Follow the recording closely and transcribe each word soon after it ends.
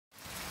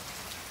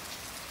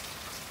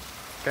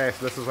Okay,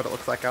 so this is what it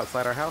looks like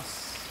outside our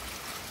house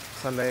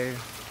Sunday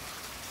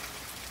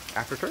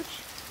after church,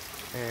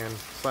 and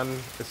sun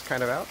is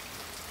kind of out,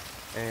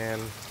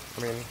 and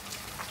I mean,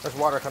 there's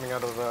water coming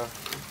out of the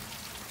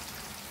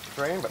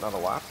drain, but not a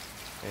lot.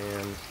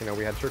 And you know,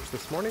 we had church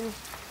this morning.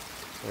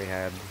 We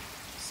had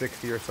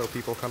 60 or so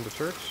people come to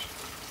church.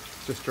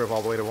 Just drove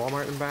all the way to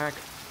Walmart and back.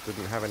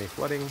 Didn't have any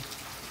flooding.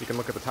 You can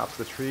look at the tops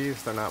of the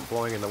trees. They're not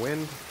blowing in the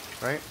wind,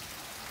 right?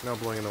 No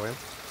blowing in the wind.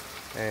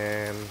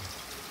 And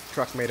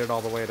truck made it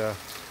all the way to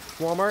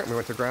Walmart. We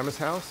went to Grandma's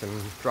house and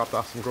dropped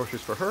off some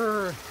groceries for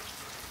her.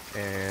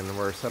 And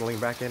we're settling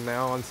back in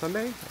now on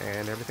Sunday,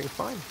 and everything's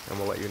fine. And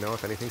we'll let you know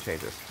if anything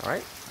changes. All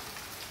right?